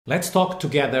Let's talk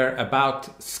together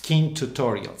about skin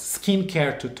tutorials,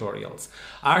 skincare tutorials.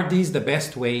 Are these the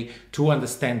best way to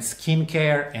understand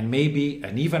skincare? And maybe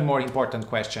an even more important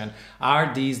question,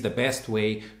 are these the best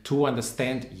way to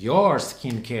understand your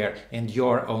skincare and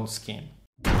your own skin?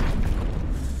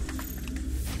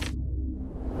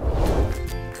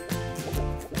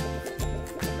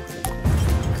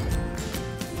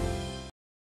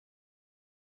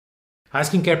 Hi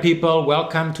skincare people,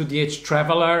 welcome to DH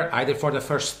Traveler, either for the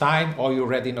first time or you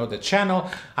already know the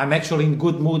channel. I'm actually in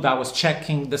good mood. I was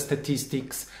checking the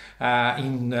statistics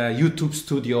in YouTube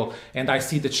Studio and I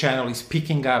see the channel is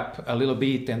picking up a little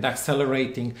bit and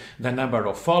accelerating the number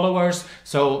of followers.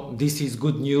 So this is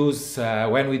good news.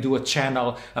 When we do a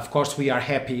channel, of course we are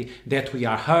happy that we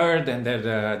are heard and that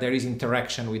there is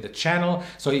interaction with the channel.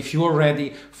 So if you're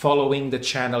already following the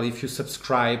channel, if you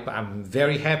subscribe, I'm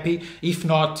very happy. If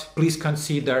not, please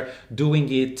consider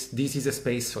doing it. This is a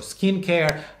space for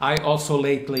skincare. I also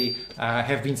lately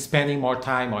have been spending more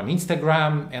time on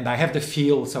Instagram and I have the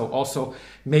feel, so also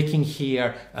making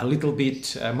here a little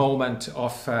bit a moment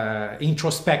of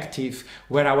introspective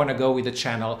where I want to go with the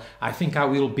channel. I think I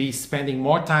will be spending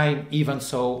more time even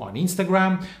so on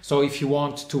Instagram. So if you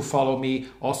want to follow me,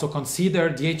 also consider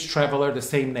DH Traveler, the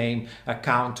same name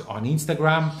account on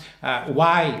Instagram.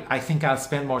 Why I think I'll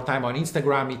spend more time on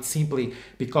Instagram? It's simply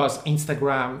because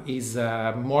Instagram is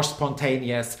more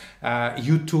spontaneous.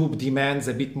 YouTube demands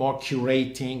a bit more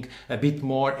curating, a bit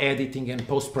more editing and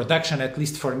post-production, at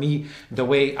least for me, the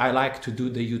way I like to do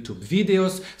the YouTube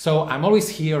videos. So I'm always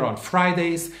here on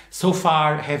Fridays. So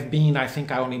far have been, I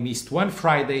think I only missed one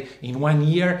Friday in 1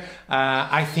 year.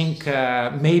 I think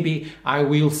maybe I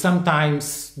will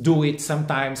sometimes do it,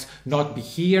 sometimes not be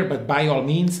here, but by all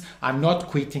means, I'm not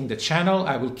quitting the channel.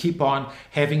 I will keep on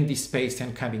having this space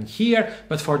and coming here.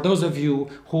 But for those of you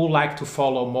who like to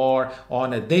follow more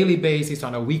on a daily basis,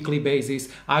 on a weekly basis,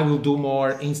 I will do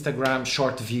more Instagram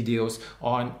short videos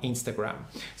on Instagram.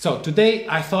 So today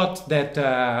I thought that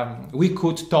we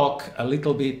could talk a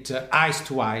little bit eyes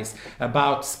to eyes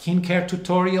about skincare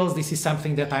tutorials. This is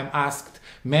something that I'm asked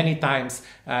many times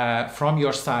from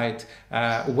your side,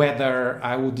 whether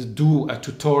I would do a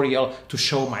tutorial to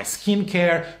show my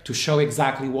skincare, to show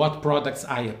exactly what products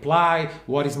I apply,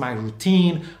 what is my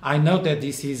routine. I know that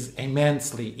this is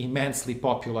immensely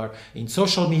popular in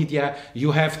social media.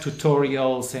 You have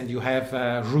tutorials and you have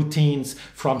routines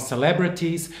from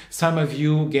celebrities. Some of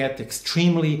you get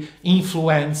extremely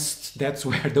influenced, that's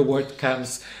where the word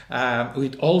comes,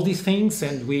 with all these things,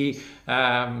 and we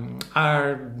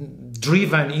are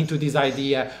driven into this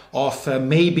idea of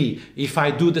maybe if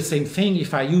I do the same thing,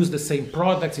 if I use the same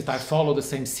products, if I follow the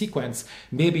same sequence,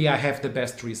 maybe I have the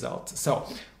best result. So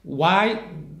why?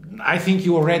 I think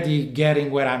you're already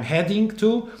getting where I'm heading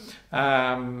to.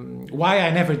 Why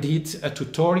I never did a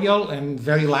tutorial, and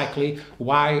very likely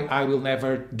why I will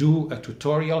never do a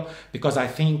tutorial, because I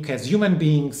think as human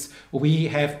beings we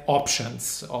have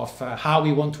options of how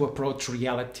we want to approach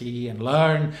reality and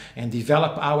learn and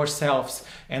develop ourselves,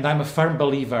 and I'm a firm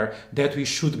believer that we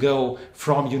should go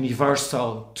from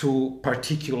universal to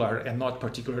particular and not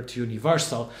particular to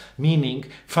universal, meaning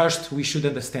first we should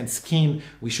understand skin,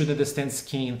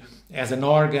 as an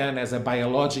organ, as a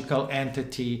biological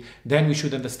entity, then we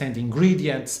should understand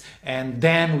ingredients, and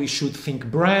then we should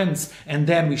think brands, and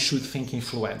then we should think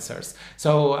influencers.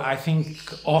 So I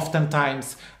think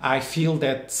oftentimes I feel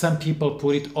that some people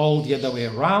put it all the other way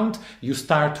around. You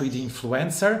start with the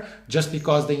influencer just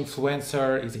because the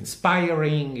influencer is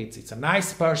inspiring, it's a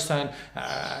nice person,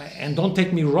 and don't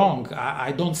take me wrong,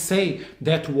 I don't say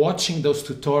that watching those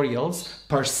tutorials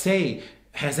per se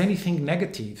has anything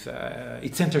negative.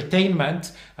 It's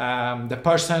entertainment. The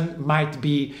person might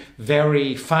be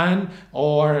very fun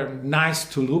or nice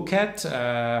to look at.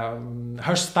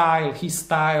 Her style, his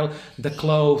style, the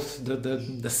clothes,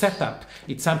 the setup,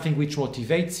 it's something which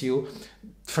motivates you.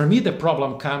 For me, the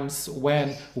problem comes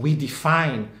when we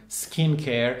define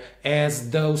skincare as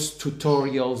those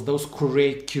tutorials, those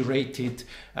curated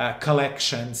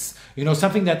collections. You know,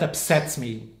 something that upsets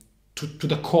me to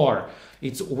the core.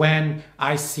 It's when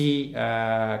I see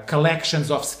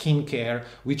collections of skincare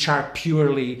which are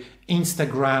purely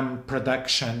Instagram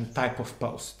production type of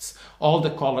posts. All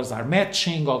the colors are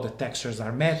matching, all the textures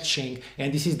are matching,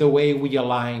 and this is the way we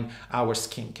align our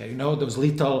skincare. You know, those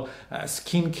little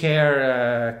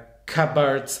skincare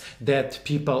cupboards that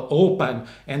people open,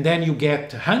 and then you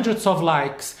get hundreds of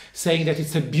likes saying that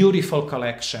it's a beautiful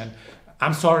collection.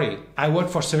 I'm sorry, I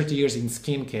worked for 30 years in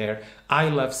skincare. I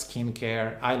love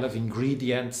skincare, I love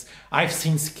ingredients. I've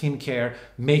seen skincare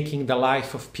making the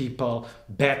life of people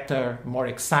better, more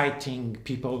exciting.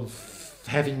 People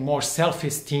having more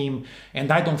self-esteem,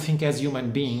 and I don't think as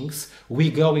human beings we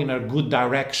go in a good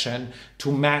direction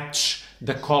to match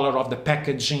the color of the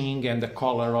packaging and the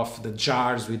color of the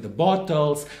jars with the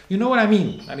bottles. You know what I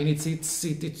mean? I mean,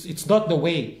 it's not the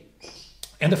way.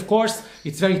 And of course,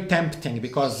 it's very tempting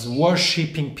because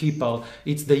worshipping people,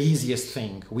 it's the easiest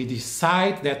thing. We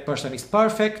decide that person is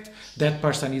perfect, that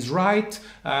person is right,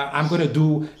 I'm going to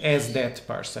do as that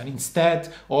person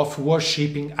instead of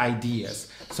worshipping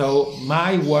ideas. So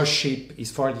my worship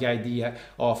is for the idea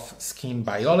of skin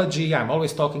biology. I'm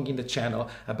always talking in the channel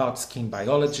about skin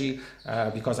biology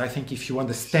because I think if you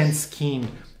understand skin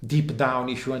deep down,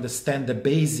 if you understand the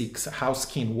basics, how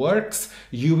skin works,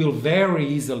 you will very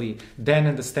easily then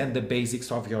understand the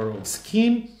basics of your own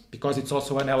skin, because it's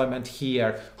also an element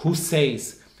here who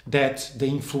says that the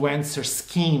influencer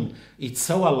skin, it's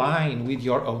so aligned with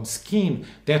your own skin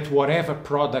that whatever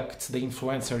products the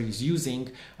influencer is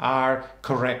using are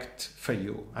correct for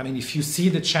you. I mean, if you see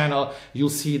the channel, you'll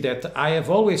see that I have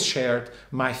always shared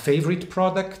my favorite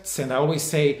products, and I always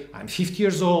say I'm 50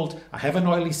 years old, I have an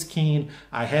oily skin,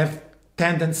 I have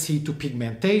tendency to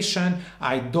pigmentation,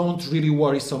 I don't really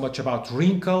worry so much about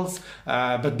wrinkles,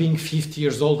 but being 50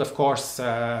 years old, of course,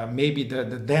 maybe the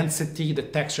density, the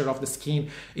texture of the skin,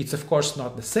 it's of course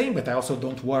not the same, but I also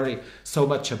don't worry so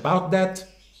much about that.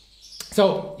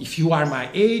 So if you are my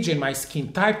age and my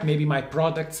skin type, maybe my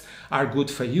products are good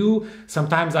for you.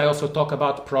 Sometimes I also talk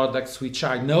about products which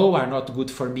I know are not good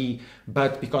for me,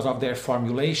 but because of their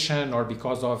formulation or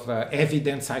because of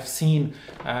evidence I've seen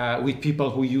with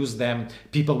people who use them,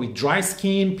 people with dry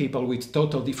skin, people with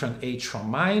total different age from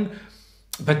mine.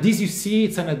 But this, you see,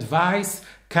 it's an advice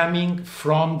coming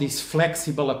from this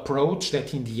flexible approach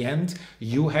that in the end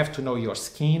you have to know your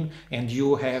skin and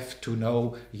you have to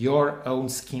know your own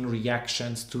skin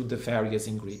reactions to the various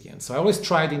ingredients. So I always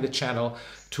tried in the channel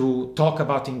to talk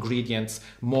about ingredients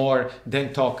more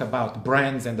than talk about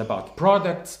brands and about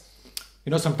products.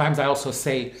 You know, sometimes I also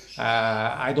say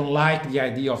I don't like the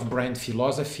idea of brand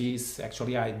philosophies.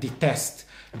 Actually, I detest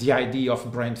the idea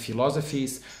of brand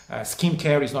philosophies.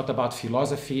 Skincare is not about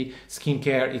philosophy.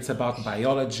 Skincare, it's about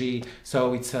biology.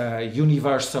 So it's a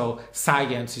universal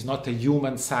science. It's not a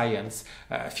human science.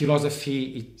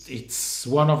 Philosophy, it's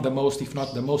one of the most, if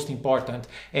not the most important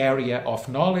area of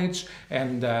knowledge.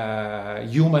 And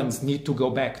humans need to go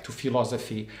back to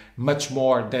philosophy much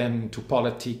more than to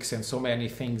politics and so many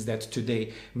things that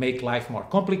today make life more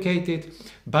complicated.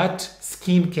 But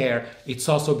skincare, it's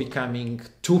also becoming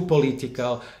too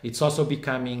political. It's also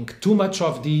becoming too much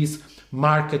of these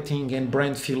marketing and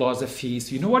brand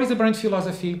philosophies. You know what is a brand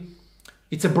philosophy?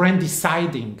 It's a brand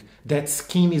deciding that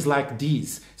skin is like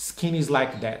this, skin is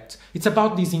like that. It's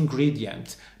about this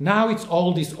ingredient. Now it's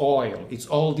all this oil, it's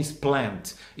all this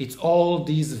plant, it's all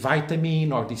this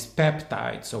vitamin or this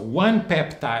peptide. So one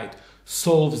peptide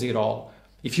solves it all.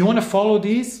 If you want to follow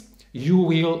this, you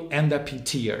will end up in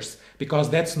tears, because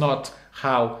that's not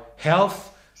how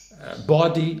health,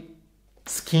 body,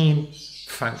 skin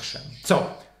function.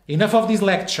 So enough of this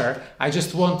lecture. I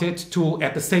just wanted to,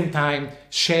 at the same time,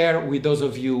 share with those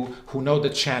of you who know the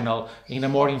channel in a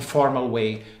more informal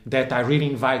way that I really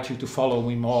invite you to follow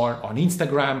me more on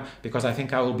Instagram, because I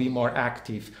think I will be more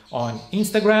active on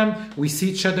Instagram. We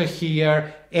see each other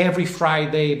here every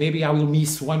Friday. Maybe I will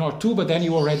miss one or two, but then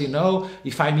you already know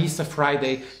if I miss a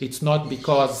Friday, it's not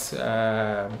because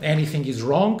anything is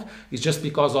wrong. It's just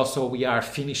because also we are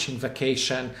finishing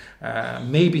vacation.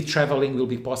 Maybe traveling will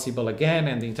be possible again.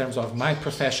 And in terms of my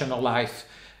professional life,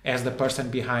 as the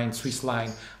person behind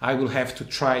Swissline, I will have to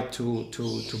try to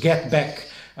get back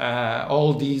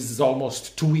all these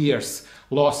almost 2 years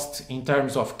lost in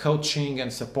terms of coaching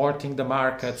and supporting the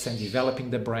markets and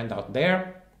developing the brand out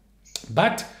there.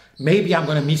 But maybe I'm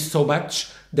going to miss so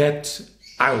much that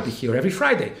I will be here every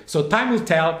Friday. So time will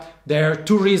tell. There are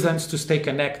two reasons to stay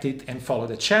connected and follow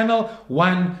the channel.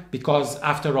 One, because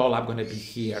after all, I'm going to be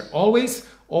here always,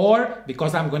 or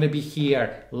because I'm going to be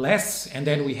here less and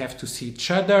then we have to see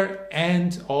each other.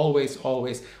 And always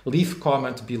leave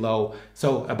comment below.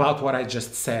 So about what I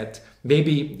just said,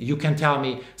 maybe you can tell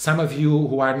me, some of you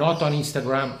who are not on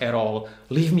Instagram at all,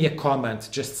 leave me a comment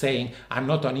just saying, I'm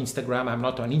not on Instagram, I'm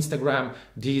not on Instagram.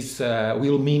 This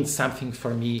will mean something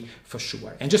for me for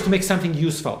sure. And just to make something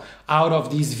useful out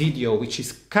of this video, which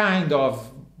is kind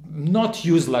of not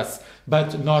useless,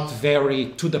 but not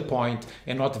very to the point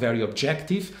and not very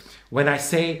objective. When I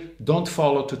say don't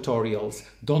follow tutorials,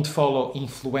 don't follow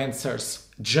influencers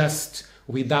just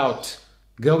without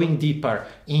going deeper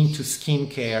into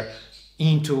skincare,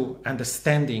 into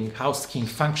understanding how skin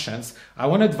functions, I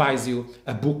want to advise you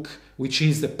a book, which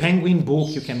is the Penguin book.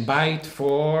 You can buy it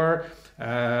for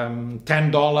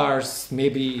 $10,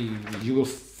 maybe you will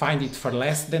find it for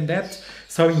less than that.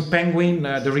 So in Penguin,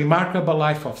 The Remarkable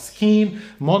Life of Skin,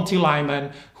 Monty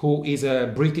Lyman, who is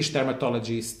a British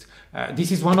dermatologist.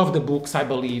 This is one of the books, I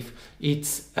believe.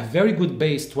 It's a very good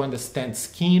base to understand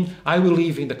skin. I will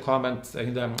leave in the comment,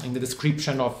 in the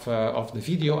description of the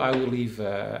video, I will leave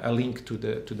a link to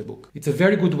the book. It's a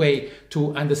very good way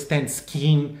to understand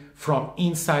skin from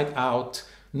inside out.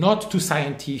 Not too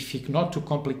scientific, not too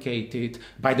complicated.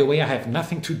 By the way, I have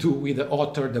nothing to do with the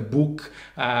author, the book.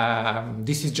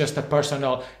 This is just a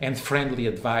personal and friendly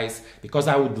advice, because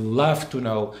I would love to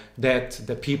know that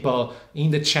the people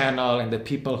in the channel and the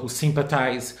people who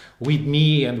sympathize with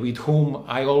me and with whom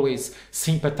I always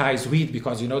sympathize with,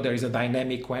 because you know there is a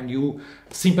dynamic when you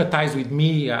sympathize with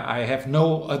me, I have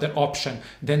no other option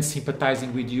than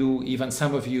sympathizing with you. Even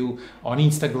some of you on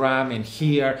Instagram and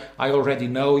here, I already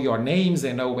know your names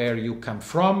and know where you come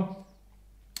from.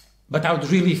 But I would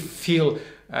really feel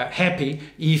happy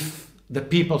if the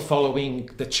people following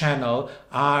the channel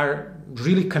are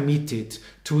really committed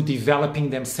to developing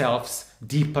themselves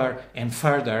deeper and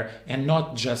further, and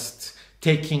not just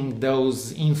taking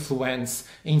those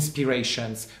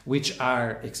inspirations, which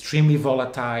are extremely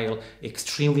volatile,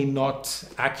 extremely not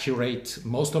accurate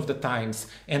most of the times,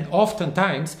 and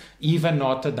oftentimes even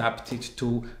not adapted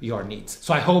to your needs.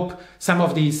 So I hope some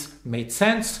of these made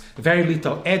sense. Very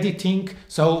little editing,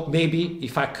 so maybe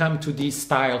if I come to this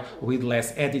style with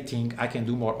less editing, I can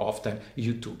do more often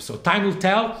YouTube. So time will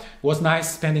tell. It was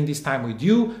nice spending this time with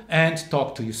you, and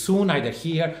talk to you soon, either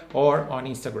here or on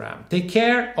Instagram. Take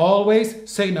care, always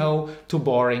say no to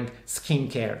boring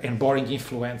skincare and boring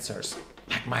influencers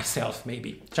like myself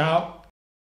maybe. Ciao.